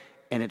prey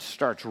and it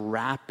starts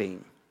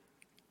wrapping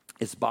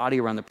its body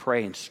around the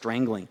prey and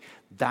strangling.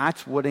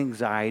 That's what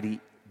anxiety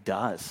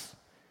does.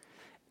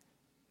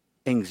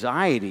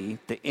 Anxiety,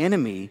 the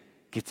enemy,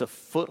 gets a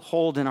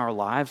foothold in our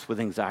lives with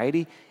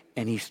anxiety,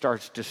 and he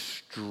starts to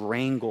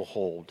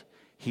stranglehold.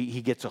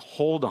 He gets a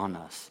hold on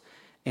us.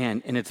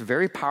 And it's a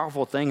very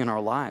powerful thing in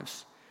our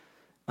lives.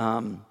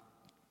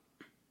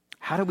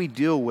 How do we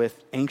deal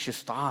with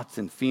anxious thoughts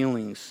and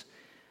feelings?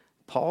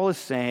 Paul is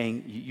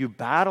saying you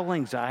battle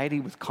anxiety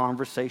with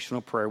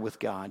conversational prayer with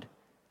God.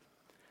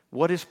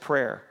 What is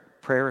prayer?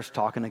 Prayer is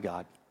talking to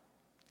God.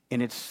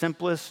 In its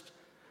simplest,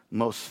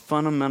 most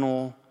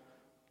fundamental,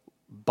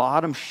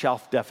 bottom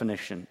shelf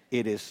definition,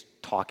 it is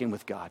talking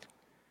with God.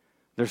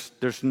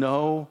 There's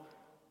no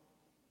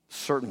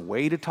certain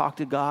way to talk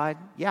to God.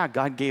 Yeah,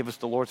 God gave us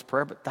the Lord's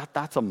Prayer, but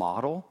that's a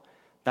model.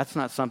 That's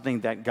not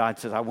something that God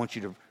says, I want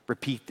you to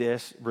repeat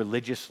this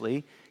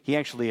religiously. He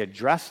actually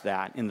addressed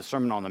that in the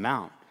Sermon on the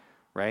Mount,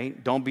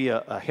 right? Don't be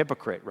a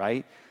hypocrite,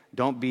 right?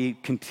 Don't be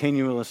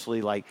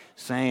continuously like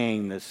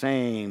saying the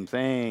same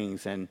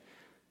things, and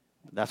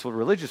that's what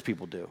religious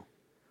people do.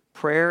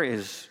 Prayer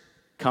is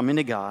coming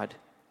to God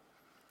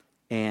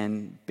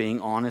and being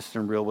honest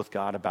and real with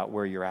God about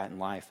where you're at in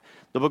life.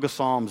 The book of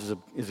Psalms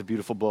is a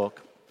beautiful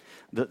book.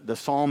 The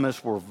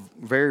psalmists were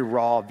very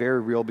raw,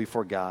 very real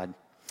before God.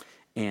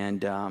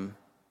 And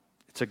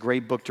it's a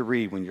great book to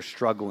read when you're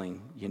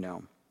struggling, you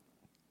know.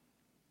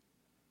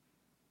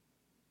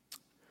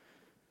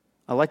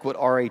 I like what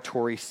R.A.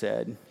 Torrey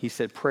said. He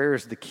said, prayer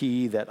is the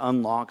key that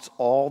unlocks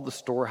all the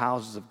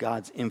storehouses of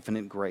God's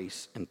infinite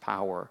grace and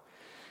power.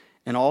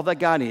 And all that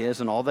God is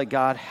and all that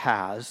God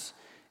has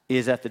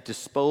is at the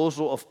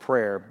disposal of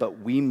prayer, but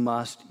we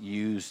must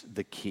use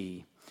the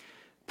key.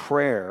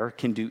 Prayer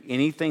can do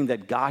anything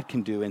that God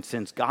can do, and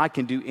since God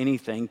can do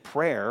anything,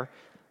 prayer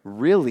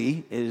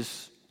really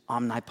is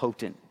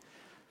omnipotent.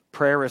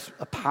 Prayer is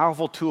a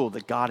powerful tool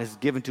that God has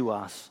given to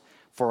us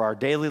for our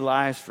daily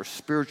lives, for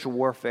spiritual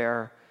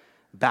warfare,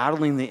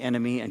 battling the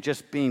enemy, and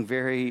just being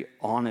very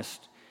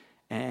honest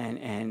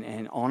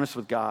and honest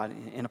with God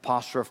in a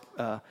posture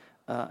of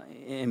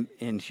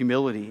in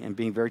humility and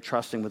being very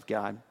trusting with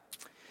God.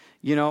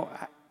 You know,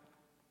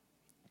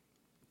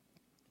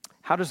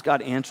 how does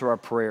God answer our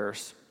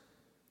prayers?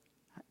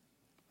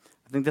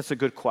 I think that's a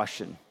good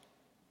question.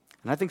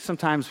 And I think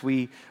sometimes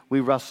we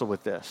wrestle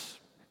with this.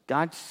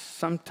 God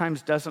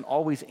sometimes doesn't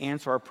always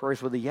answer our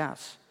prayers with a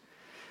yes.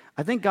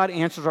 I think God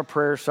answers our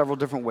prayers several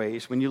different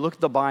ways. When you look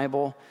at the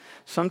Bible,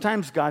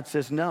 sometimes God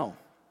says no.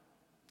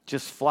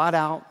 Just flat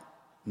out,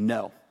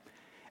 no.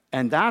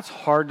 And that's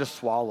hard to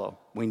swallow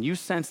when you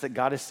sense that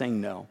God is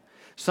saying no.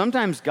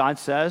 Sometimes God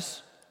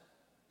says,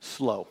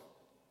 slow.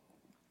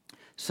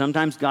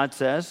 Sometimes God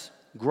says,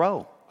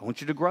 grow. I want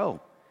you to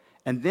grow.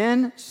 And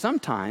then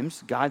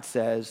sometimes God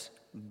says,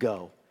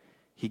 go.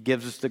 He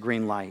gives us the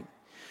green light.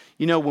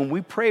 You know, when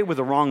we pray with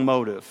the wrong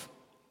motive,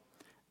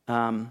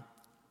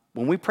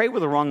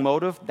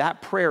 that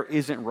prayer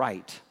isn't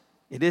right.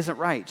 It isn't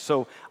right.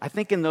 So I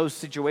think in those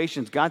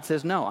situations, God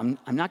says, no,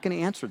 I'm not going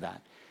to answer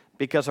that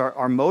because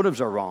our motives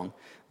are wrong.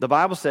 The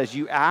Bible says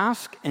you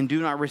ask and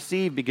do not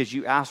receive because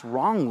you ask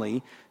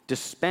wrongly to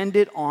spend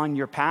it on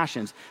your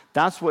passions.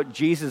 That's what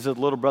Jesus'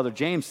 little brother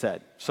James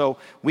said. So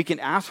we can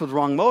ask with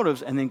wrong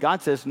motives, and then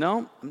God says,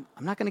 no,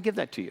 I'm not going to give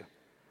that to you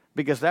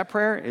because that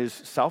prayer is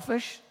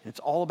selfish. It's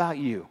all about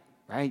you,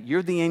 right?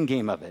 You're the end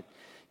game of it.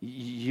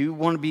 You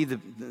want to be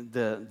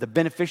the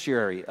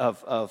beneficiary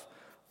of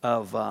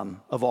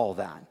all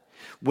that.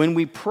 When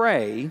we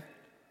pray,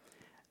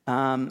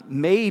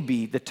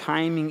 maybe the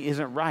timing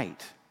isn't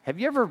right. Have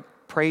you ever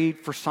prayed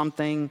for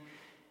something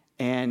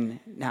And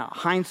now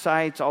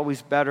hindsight's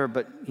always better,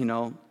 but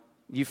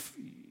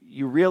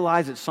you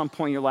realize at some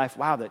point in your life,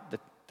 wow, the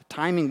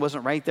timing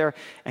wasn't right there.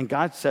 And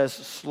God says,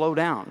 slow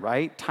down,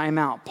 right? Time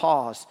out,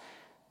 pause.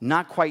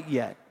 Not quite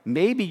yet.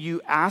 Maybe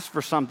you asked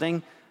for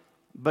something,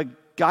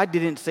 but God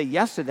didn't say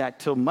yes to that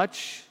till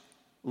much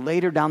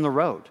later down the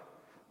road.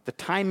 The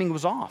timing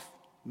was off.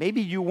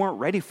 Maybe you weren't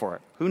ready for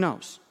it. Who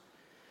knows?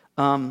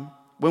 When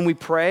we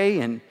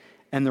pray and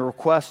the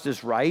request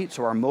is right,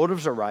 so our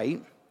motives are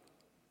right,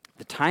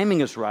 the timing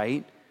is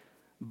right,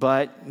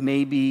 but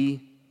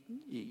maybe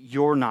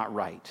you're not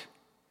right,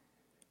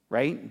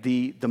 right?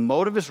 The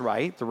motive is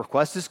right, the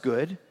request is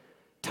good,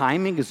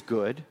 timing is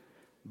good,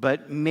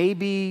 but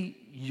maybe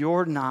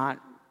you're not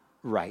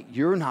right.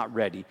 You're not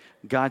ready.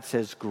 God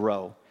says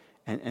grow,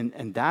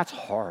 and that's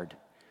hard.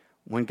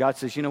 When God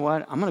says, you know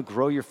what, I'm going to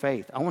grow your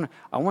faith. I want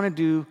to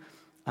do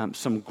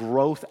some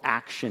growth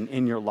action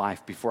in your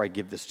life before I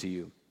give this to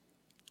you.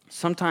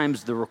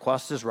 Sometimes the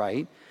request is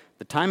right,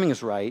 the timing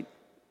is right,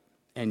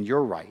 and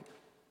you're right.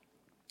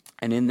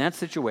 And in that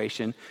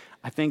situation,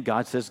 I think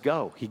God says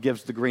go. He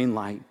gives the green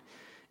light,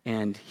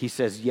 and he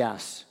says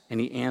yes, and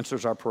he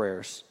answers our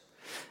prayers.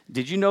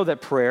 Did you know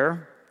that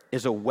prayer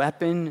is a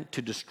weapon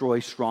to destroy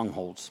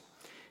strongholds?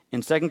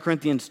 In 2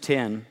 Corinthians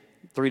 10,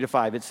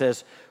 3-5, it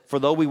says, for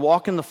though we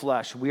walk in the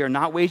flesh, we are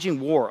not waging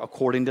war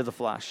according to the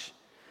flesh.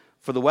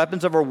 For the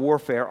weapons of our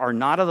warfare are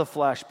not of the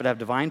flesh, but have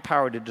divine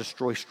power to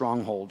destroy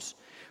strongholds.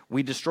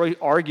 We destroy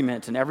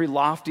arguments and every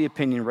lofty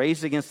opinion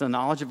raised against the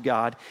knowledge of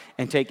God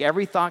and take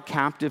every thought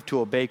captive to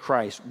obey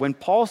Christ. When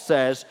Paul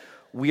says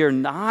we are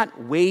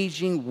not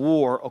waging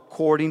war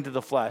according to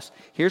the flesh,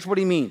 here's what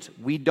he means.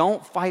 We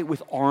don't fight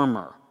with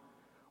armor.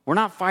 We're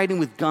not fighting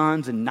with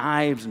guns and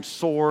knives and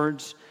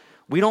swords.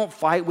 We don't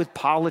fight with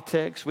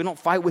politics. We don't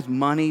fight with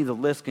money. The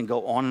list can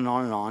go on and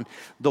on and on.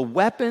 The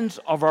weapons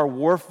of our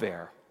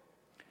warfare,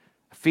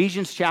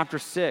 Ephesians chapter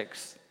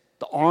 6,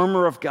 the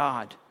armor of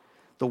God,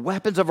 the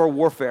weapons of our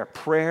warfare,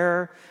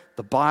 prayer,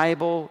 the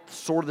Bible, the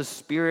sword of the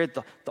Spirit,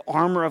 the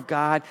armor of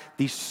God.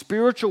 These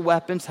spiritual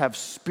weapons have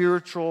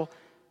spiritual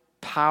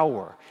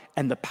power.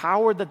 And the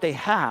power that they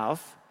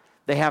have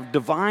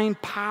divine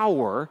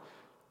power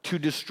to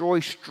destroy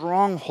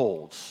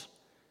strongholds.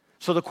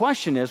 So the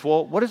question is,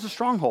 well, what is a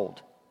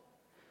stronghold?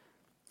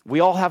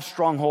 We all have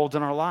strongholds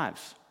in our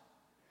lives.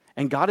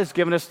 And God has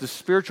given us the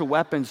spiritual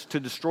weapons to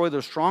destroy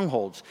those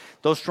strongholds.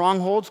 Those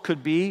strongholds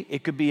could be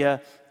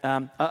a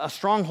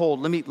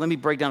stronghold. Let me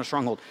break down a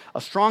stronghold. A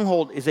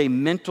stronghold is a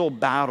mental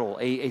battle,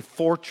 a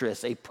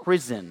fortress, a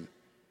prison.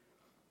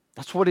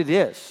 That's what it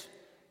is.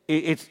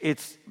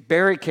 It's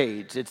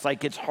barricades. It's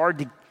like it's hard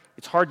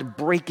to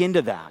break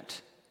into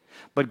that.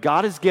 But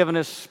God has given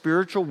us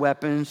spiritual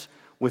weapons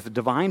with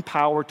divine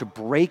power to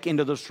break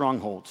into those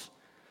strongholds.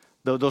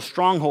 Those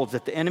strongholds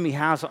that the enemy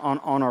has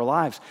on our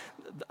lives.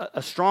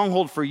 A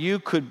stronghold for you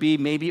could be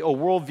maybe a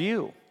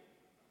worldview.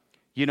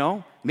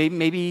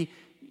 Maybe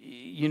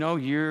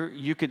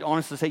you could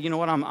honestly say, you know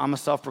what, I'm a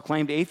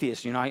self-proclaimed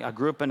atheist. I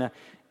grew up in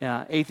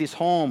an atheist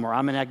home, or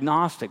I'm an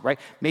agnostic, right?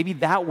 Maybe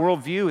that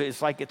worldview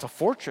is like it's a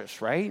fortress,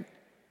 right?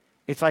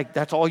 It's like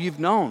that's all you've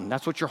known.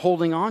 That's what you're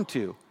holding on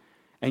to.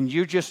 And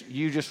you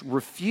just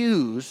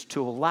refuse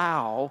to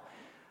allow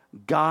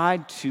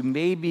God to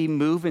maybe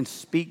move and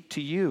speak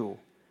to you.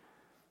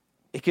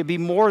 It could be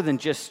more than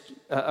just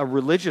a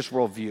religious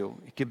worldview.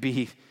 It could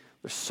be,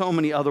 there's so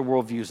many other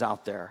worldviews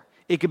out there.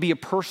 It could be a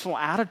personal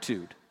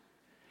attitude.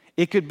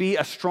 It could be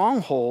a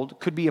stronghold,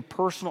 could be a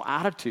personal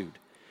attitude.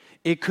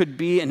 It could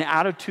be an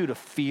attitude of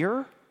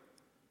fear.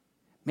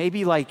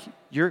 Maybe like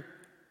your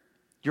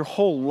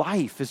whole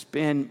life has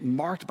been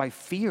marked by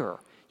fear.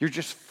 You're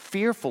just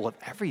fearful of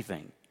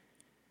everything.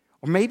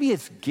 Or maybe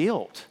it's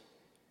guilt.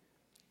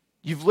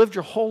 You've lived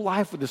your whole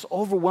life with this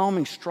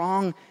overwhelming,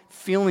 strong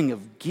feeling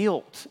of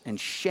guilt and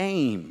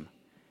shame.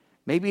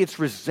 Maybe it's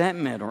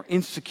resentment or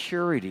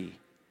insecurity.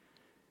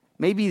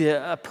 Maybe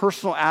a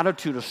personal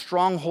attitude, a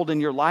stronghold in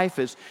your life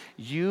is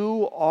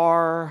you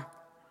are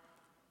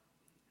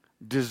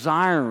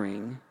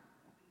desiring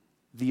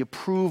the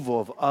approval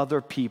of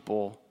other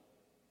people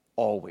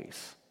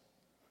always.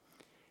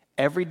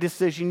 Every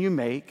decision you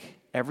make,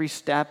 every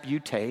step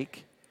you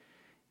take,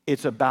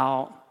 it's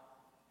about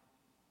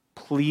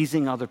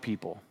pleasing other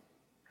people.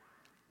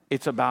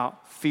 It's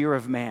about fear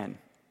of man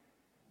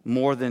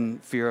more than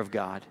fear of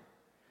God.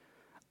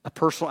 A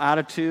personal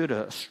attitude,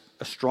 a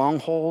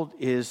stronghold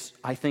is,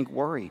 I think,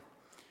 worry.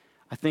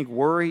 I think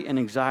worry and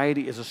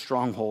anxiety is a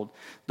stronghold.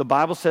 The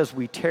Bible says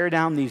we tear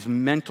down these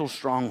mental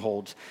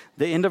strongholds.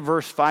 The end of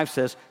verse 5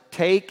 says,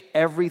 take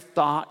every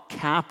thought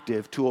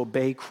captive to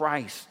obey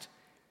Christ.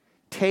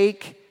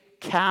 Take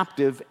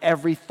captive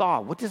every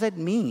thought. What does that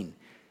mean?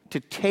 To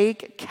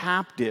take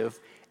captive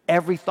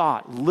every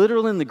thought.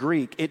 Literally in the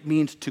Greek, it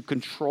means to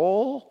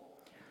control,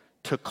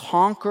 to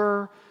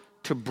conquer,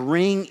 to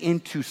bring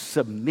into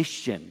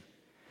submission.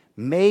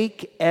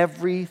 Make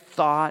every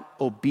thought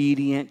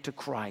obedient to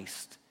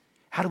Christ.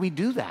 How do we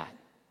do that?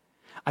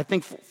 I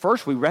think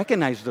first we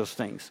recognize those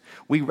things.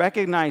 We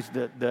recognize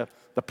the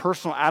the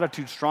personal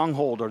attitude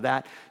stronghold or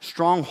that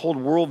stronghold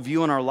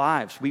worldview in our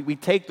lives. We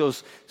take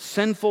those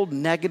sinful,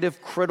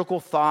 negative, critical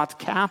thoughts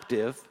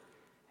captive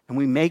and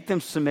we make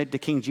them submit to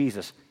King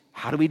Jesus.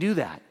 How do we do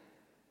that?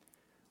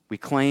 We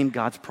claim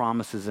God's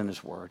promises in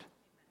His Word.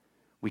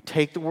 We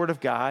take the Word of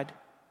God,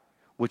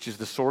 which is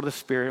the sword of the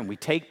Spirit, and we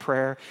take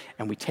prayer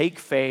and we take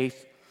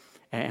faith.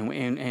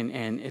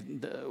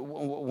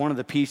 One of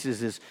the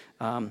pieces is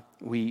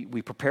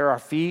we prepare our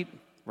feet,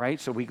 right?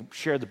 So we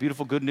share the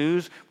beautiful good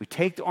news. We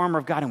take the armor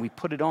of God and we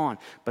put it on.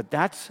 But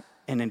that's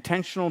an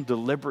intentional,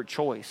 deliberate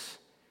choice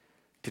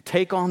to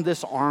take on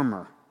this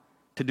armor,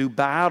 to do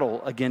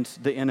battle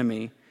against the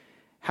enemy.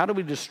 How do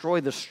we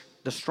destroy the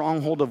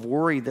stronghold of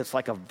worry that's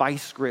like a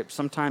vice grip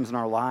sometimes in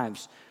our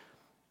lives?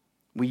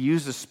 We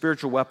use the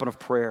spiritual weapon of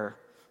prayer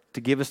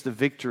to give us the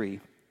victory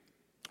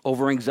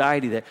over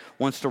anxiety that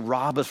wants to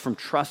rob us from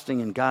trusting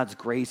in God's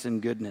grace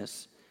and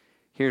goodness.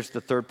 Here's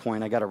the third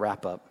point. I got to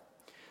wrap up.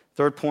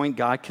 Third point,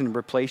 God can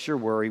replace your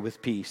worry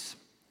with peace.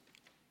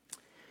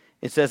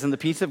 It says, "And the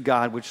peace of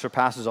God, which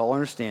surpasses all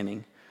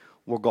understanding,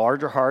 will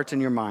guard your hearts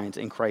and your minds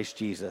in Christ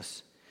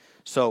Jesus."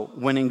 So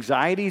when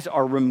anxieties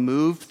are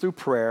removed through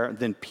prayer,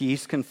 then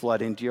peace can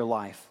flood into your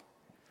life.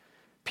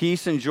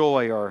 Peace and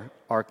joy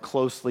are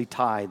closely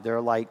tied. They're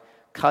like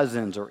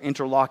cousins or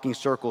interlocking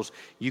circles.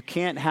 You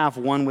can't have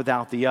one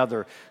without the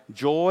other.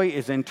 Joy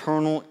is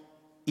internal,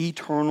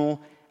 eternal.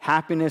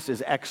 Happiness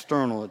is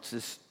external.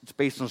 It's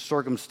based on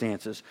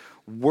circumstances.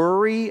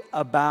 Worry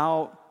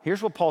about,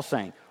 here's what Paul's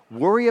saying,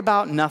 worry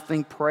about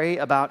nothing, pray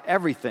about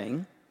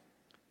everything.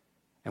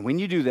 And when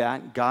you do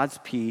that, God's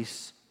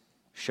peace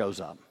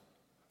shows up.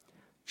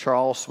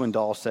 Charles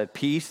Swindoll said,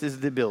 "Peace is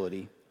the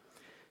ability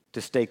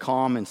to stay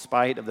calm in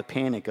spite of the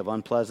panic of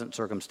unpleasant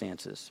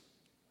circumstances."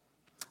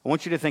 I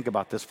want you to think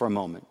about this for a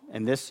moment,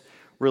 and this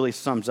really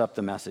sums up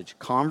the message.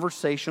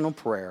 Conversational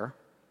prayer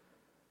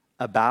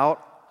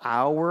about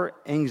our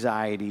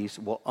anxieties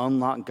will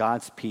unlock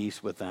God's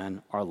peace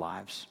within our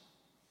lives.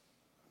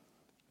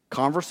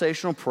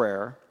 Conversational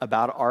prayer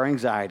about our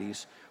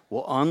anxieties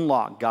will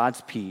unlock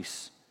God's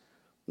peace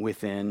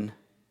within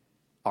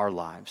our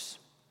lives.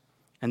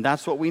 And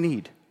that's what we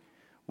need.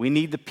 We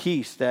need the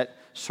peace that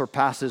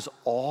surpasses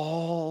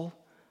all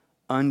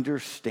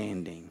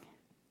understanding.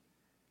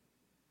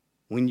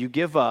 When you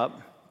give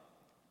up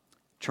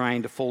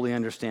trying to fully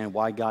understand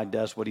why God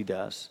does what He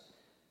does,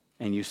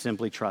 and you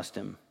simply trust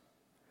Him,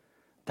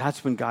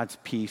 that's when God's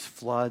peace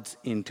floods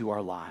into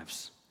our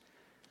lives.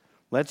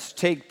 Let's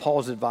take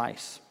Paul's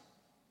advice.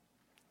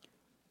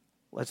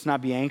 Let's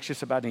not be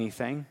anxious about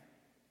anything.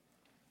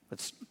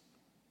 Let's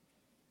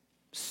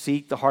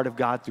seek the heart of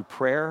God through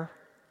prayer,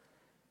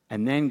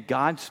 and then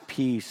God's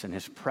peace and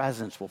His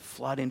presence will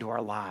flood into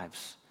our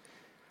lives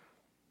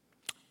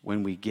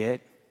when we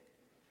get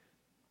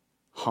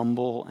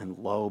humble and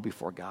low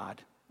before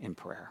God in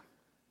prayer.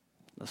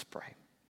 Let's pray.